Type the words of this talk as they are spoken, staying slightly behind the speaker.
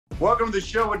Welcome to the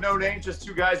show with no name, just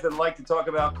two guys that like to talk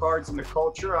about cards and the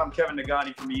culture. I'm Kevin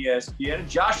Negandhi from ESPN and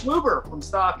Josh Luber from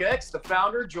StockX, the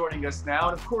founder, joining us now.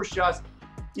 And of course, Josh,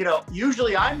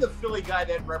 usually I'm the Philly guy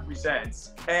that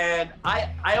represents, and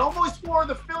I almost wore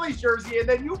the Phillies jersey, and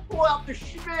then you pull out the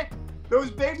Schmidt,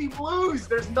 those baby blues.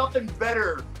 There's nothing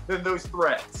better than those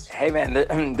threads. Hey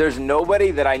man, there's nobody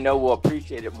that I know will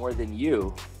appreciate it more than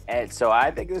you. And so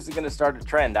I think this is going to start a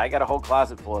trend. I got a whole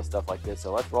closet full of stuff like this,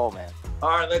 so let's roll, man. All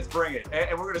right, let's bring it.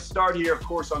 And we're going to start here, of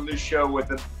course, on this show with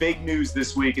the big news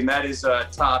this week, and that is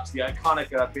Topps, the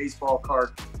iconic baseball card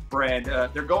brand.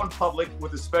 They're going public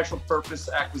with a special purpose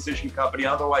acquisition company,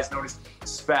 otherwise known as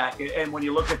SPAC. And when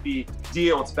you look at the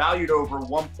deal, it's valued over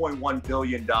 $1.1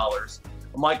 billion.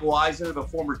 Michael Eisner, the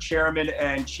former chairman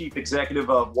and chief executive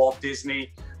of Walt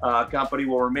Disney Company,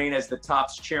 will remain as the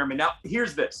Topps chairman. Now,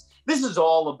 here's this. This is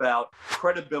all about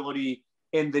credibility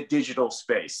in the digital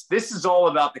space. This is all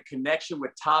about the connection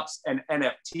with Topps and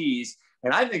NFTs.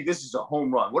 And I think this is a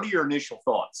home run. What are your initial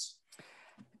thoughts?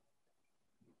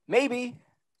 Maybe.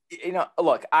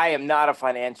 Look, I am not a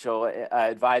financial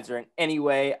advisor in any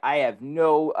way. I have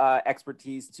no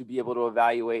expertise to be able to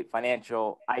evaluate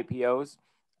financial IPOs.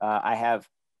 I have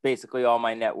basically all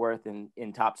my net worth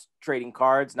in Topps trading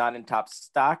cards, not in Topps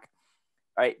stock.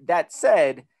 All right. That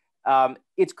said,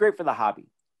 it's great for the hobby.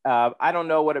 I don't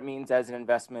know what it means as an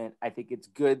investment. I think it's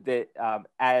good that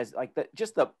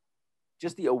just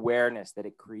the awareness that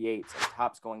it creates of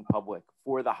Topps going public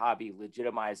for the hobby,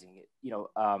 legitimizing it,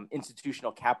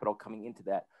 institutional capital coming into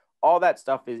that. All that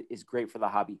stuff is great for the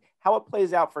hobby. How it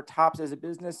plays out for Topps as a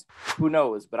business, who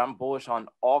knows? But I'm bullish on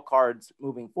all cards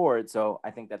moving forward. So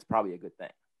I think that's probably a good thing.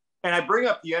 And I bring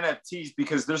up the NFTs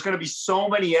because there's going to be so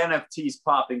many NFTs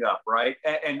popping up, right?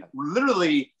 And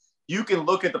literally, you can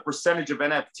look at the percentage of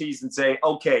NFTs and say,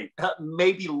 okay,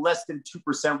 maybe less than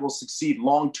 2% will succeed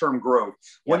long-term growth.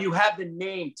 Yeah. When you have the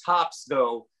name Topps,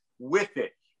 though, with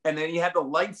it, and then you have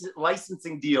the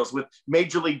licensing deals with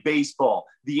Major League Baseball,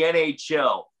 the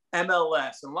NHL,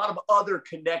 MLS, and a lot of other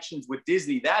connections with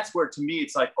Disney, that's where, to me,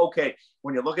 it's like, okay,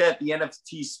 when you look at the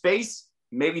NFT space,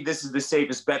 maybe this is the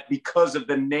safest bet because of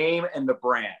the name and the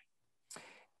brand.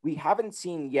 We haven't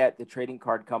seen yet the trading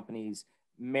card companies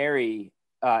marry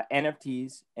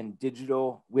NFTs and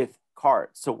digital with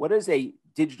cards. So what does a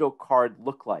digital card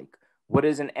look like? What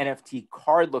does an NFT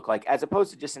card look like, as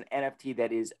opposed to just an NFT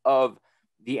that is of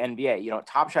the NBA?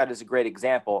 Top Shot is a great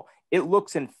example. It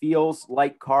looks and feels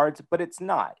like cards, but it's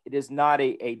not. It is not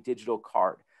a digital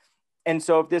card. And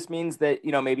so if this means that,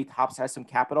 maybe Topps has some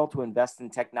capital to invest in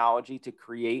technology to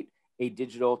create a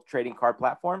digital trading card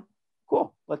platform,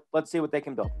 cool. Let's see what they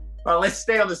can build. Well, let's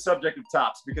stay on the subject of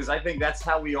Topps, because I think that's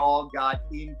how we all got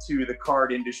into the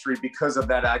card industry, because of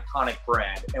that iconic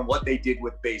brand and what they did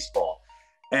with baseball.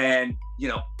 And,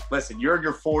 listen, you're in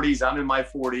your 40s, I'm in my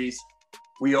 40s.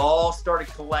 We all started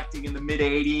collecting in the mid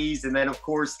 80s. And then, of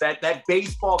course, that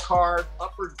baseball card,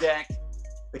 Upper Deck,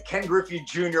 the Ken Griffey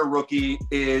Jr. rookie,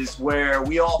 is where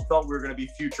we all felt we were going to be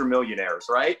future millionaires,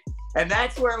 right? And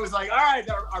that's where it was like, all right,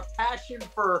 our passion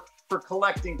for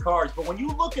collecting cards. But when you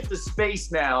look at the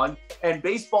space now, and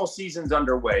baseball season's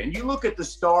underway, and you look at the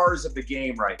stars of the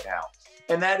game right now,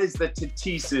 and that is the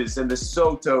Tatises and the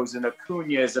Sotos and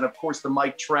Acuñas, and of course the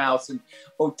Mike Trouts and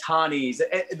Otanis,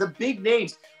 and the big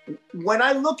names. When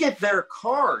I look at their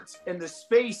cards and the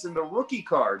space and the rookie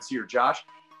cards here, Josh,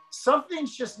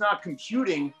 something's just not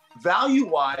computing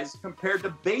value-wise compared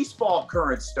to basketball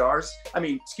current stars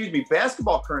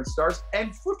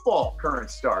and football current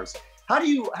stars. How do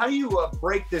you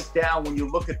break this down when you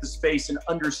look at the space and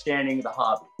understanding the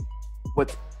hobby?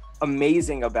 What's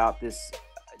amazing about this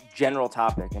general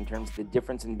topic in terms of the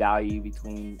difference in value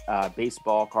between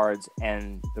baseball cards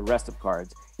and the rest of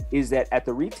cards is that at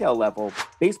the retail level,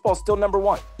 baseball's still number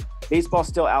one. Baseball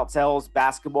still outsells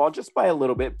basketball just by a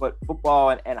little bit, but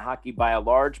football and hockey by a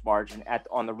large margin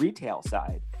on the retail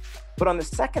side. But on the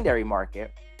secondary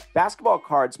market, basketball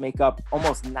cards make up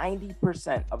almost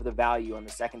 90% of the value on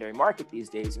the secondary market these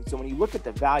days. And so when you look at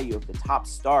the value of the top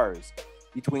stars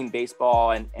between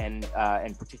baseball and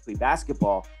particularly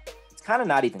basketball, it's kind of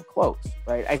not even close,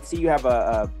 right? I see you have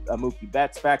a Mookie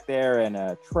Betts back there and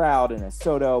a Trout and a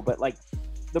Soto, but like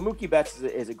the Mookie Betts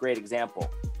is a great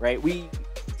example, right? We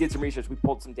did some research. We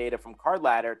pulled some data from Card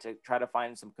Ladder to try to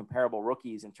find some comparable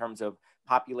rookies in terms of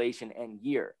population and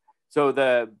year. So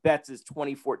the Betts is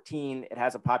 2014. It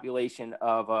has a population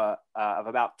of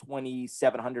about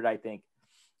 2,700, I think.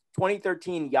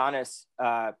 2013 Giannis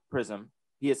Prism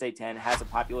PSA 10 has a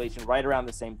population right around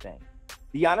the same thing.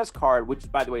 The Giannis card,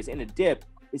 which by the way is in a dip,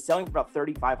 is selling for about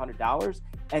 $3,500,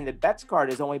 and the Betts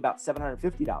card is only about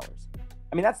 $750.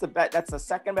 I mean, that's the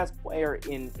second best player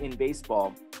in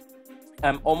baseball.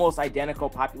 Almost identical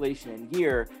population in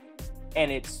year,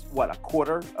 and it's what, a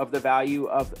quarter of the value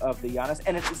of the Giannis,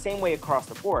 and it's the same way across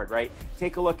the board, right?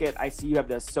 Take a look at, I see you have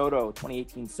the Soto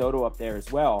 2018 Soto up there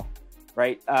as well,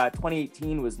 right?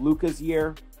 2018 was Luka's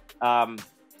year.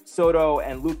 Soto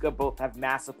and Luka both have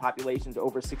massive populations,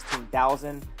 over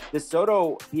 16,000. The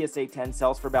Soto PSA 10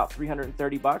 sells for about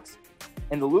 $330,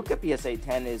 and the Luka PSA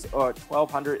 10 is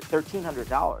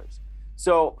 $1,300.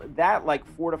 So that like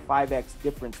 4 to 5x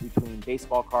difference between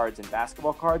baseball cards and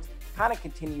basketball cards kind of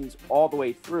continues all the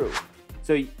way through.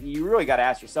 So you really got to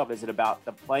ask yourself, is it about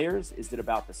the players? Is it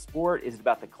about the sport? Is it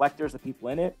about the collectors, the people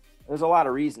in it? There's a lot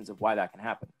of reasons of why that can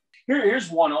happen. Here's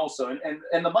one also,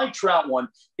 and the Mike Trout one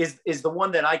is the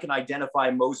one that I can identify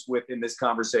most with in this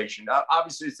conversation.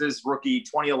 Obviously, it's this rookie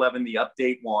 2011, the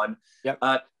update one. Yep.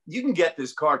 You can get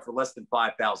this card for less than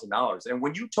 $5,000. And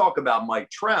when you talk about Mike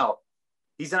Trout,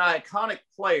 he's an iconic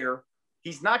player.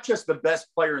 He's not just the best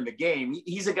player in the game.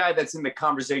 He's a guy that's in the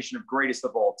conversation of greatest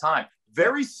of all time.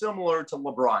 Very similar to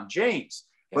LeBron James.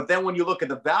 But then when you look at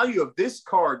the value of this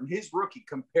card and his rookie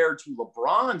compared to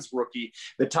LeBron's rookie,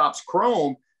 the Topps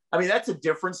Chrome, I mean, that's a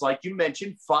difference, like you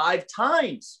mentioned, 5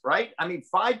 times, right? I mean,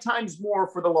 5 times more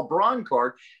for the LeBron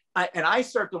card. And I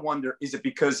start to wonder, is it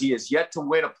because he has yet to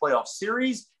win a playoff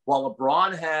series while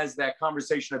LeBron has that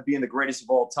conversation of being the greatest of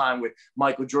all time with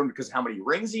Michael Jordan because of how many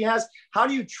rings he has? How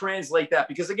do you translate that?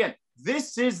 Because, again,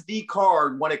 this is the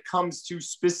card when it comes to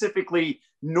specifically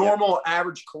normal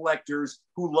average collectors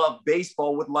who love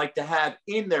baseball would like to have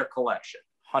in their collection.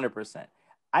 100%.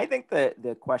 I think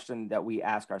the question that we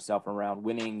ask ourselves around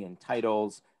winning and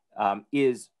titles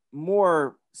is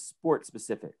more sport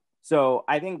specific. So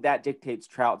I think that dictates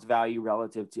Trout's value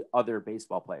relative to other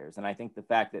baseball players. And I think the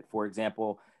fact that, for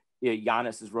example,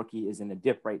 Giannis's rookie is in a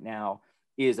dip right now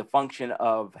is a function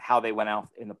of how they went out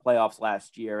in the playoffs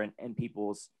last year and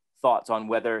people's thoughts on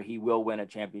whether he will win a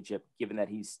championship, given that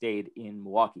he stayed in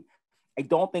Milwaukee. I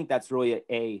don't think that's really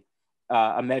a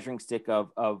measuring stick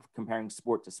of comparing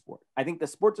sport to sport. I think the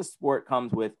sport to sport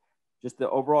comes with just the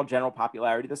overall general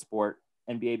popularity of the sport,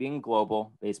 NBA being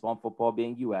global, baseball and football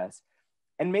being US.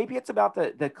 And maybe it's about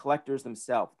the collectors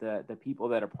themselves, the people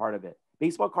that are part of it.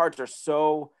 Baseball cards are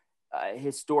so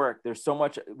historic. There's so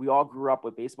much, we all grew up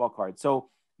with baseball cards. So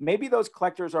maybe those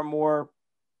collectors are more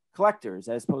collectors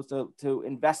as opposed to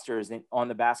investors on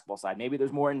the basketball side. Maybe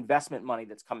there's more investment money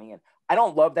that's coming in. I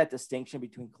don't love that distinction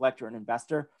between collector and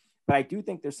investor, but I do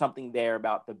think there's something there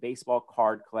about the baseball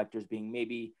card collectors being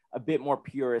maybe a bit more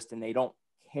purist and they don't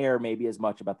care maybe as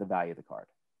much about the value of the card.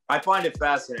 I find it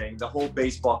fascinating, the whole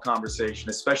baseball conversation,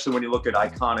 especially when you look at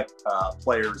iconic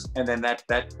players, and then that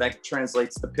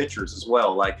translates to pitchers as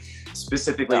well. Like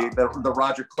specifically, the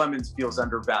Roger Clemens feels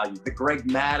undervalued. The Greg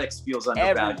Maddux feels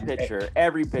undervalued.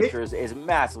 Every pitcher is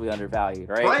massively undervalued,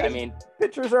 right? I mean,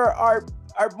 pitchers are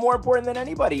more important than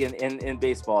anybody in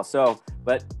baseball. So,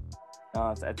 but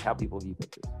that's how people view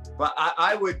pitchers. But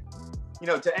I would,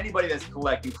 to anybody that's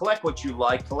collecting, collect what you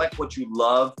like, collect what you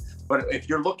love. But if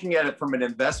you're looking at it from an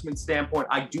investment standpoint,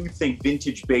 I do think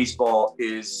vintage baseball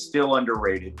is still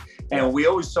underrated. And we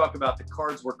always talk about the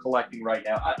cards we're collecting right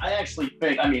now. I actually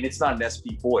think, it's not an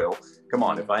SP foil. Come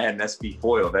on, if I had an SP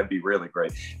foil, that'd be really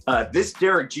great. This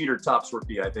Derek Jeter Topps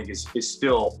rookie, I think, is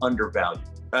still undervalued.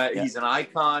 He's an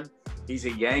icon. He's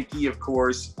a Yankee, of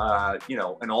course,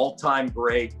 an all-time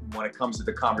great when it comes to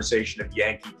the conversation of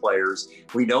Yankee players.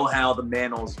 We know how the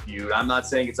mantle is viewed. I'm not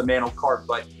saying it's a mantle card,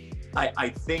 but I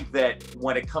think that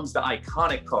when it comes to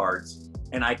iconic cards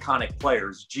and iconic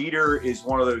players, Jeter is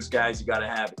one of those guys you got to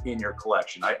have in your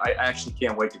collection. I actually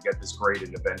can't wait to get this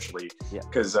graded eventually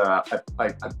because I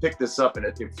picked this up and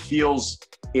it feels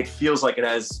like it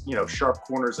has, sharp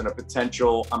corners and a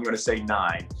potential, I'm going to say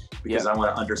 9 because I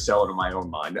want to undersell it in my own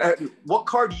mind. What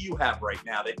card do you have right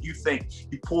now that you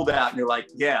think you pulled out and you're like,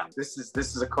 yeah, this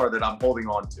is a card that I'm holding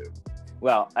on to?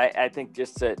 Well, I think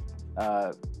just to,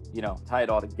 tie it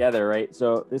all together, right?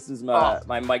 So this is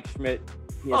my Mike Schmidt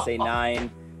PSA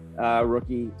 9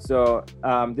 rookie. So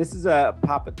this is a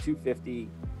Papa 250.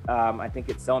 I think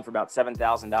it's selling for about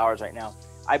 $7,000 right now.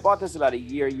 I bought this about a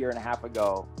year and a half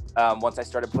ago once I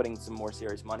started putting some more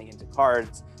serious money into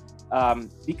cards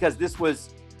because this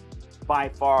was by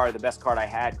far the best card I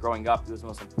had growing up. It was the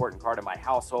most important card in my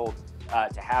household.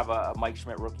 To have a Mike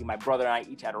Schmidt rookie. My brother and I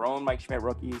each had our own Mike Schmidt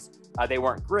rookies. They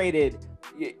weren't graded.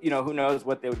 Who knows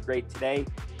what they would grade today.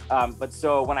 But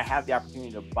so when I had the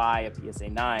opportunity to buy a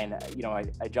PSA 9,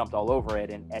 I jumped all over it.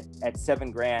 And at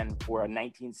 $7,000 for a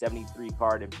 1973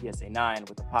 card in PSA 9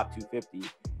 with a Pop 250,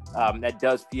 that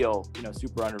does feel,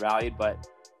 super undervalued. But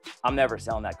I'm never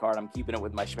selling that card. I'm keeping it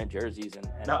with my Schmidt jerseys and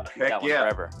No, keep that one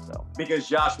forever. So because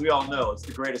Josh, we all know it's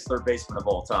the greatest third baseman of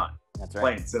all time. that's right.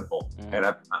 Plain and simple. And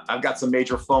I've got some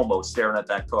major FOMO staring at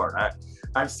that card.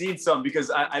 I've seen some because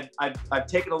I've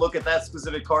taken a look at that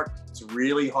specific card. It's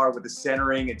really hard with the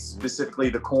centering. It's specifically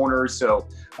the corners. So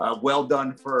well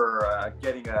done for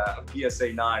getting a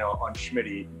PSA 9 on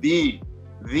Schmitty,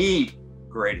 the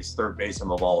greatest third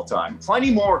baseman of all time.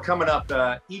 Plenty more coming up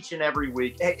each and every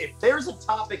week. Hey, if there's a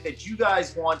topic that you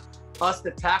guys want us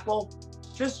to tackle,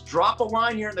 just drop a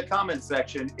line here in the comment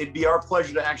section. It'd be our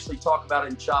pleasure to actually talk about it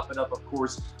and chop it up, of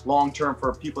course, long term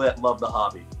for people that love the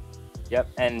hobby. Yep,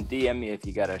 and DM me if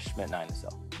you got a Schmidt 9 to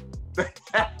sell.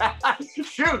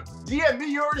 Shoot, DM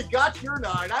me, you already got your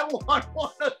 9. I want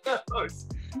one of those.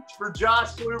 For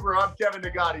Josh Luber, I'm Kevin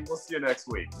Negandhi. We'll see you next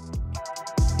week.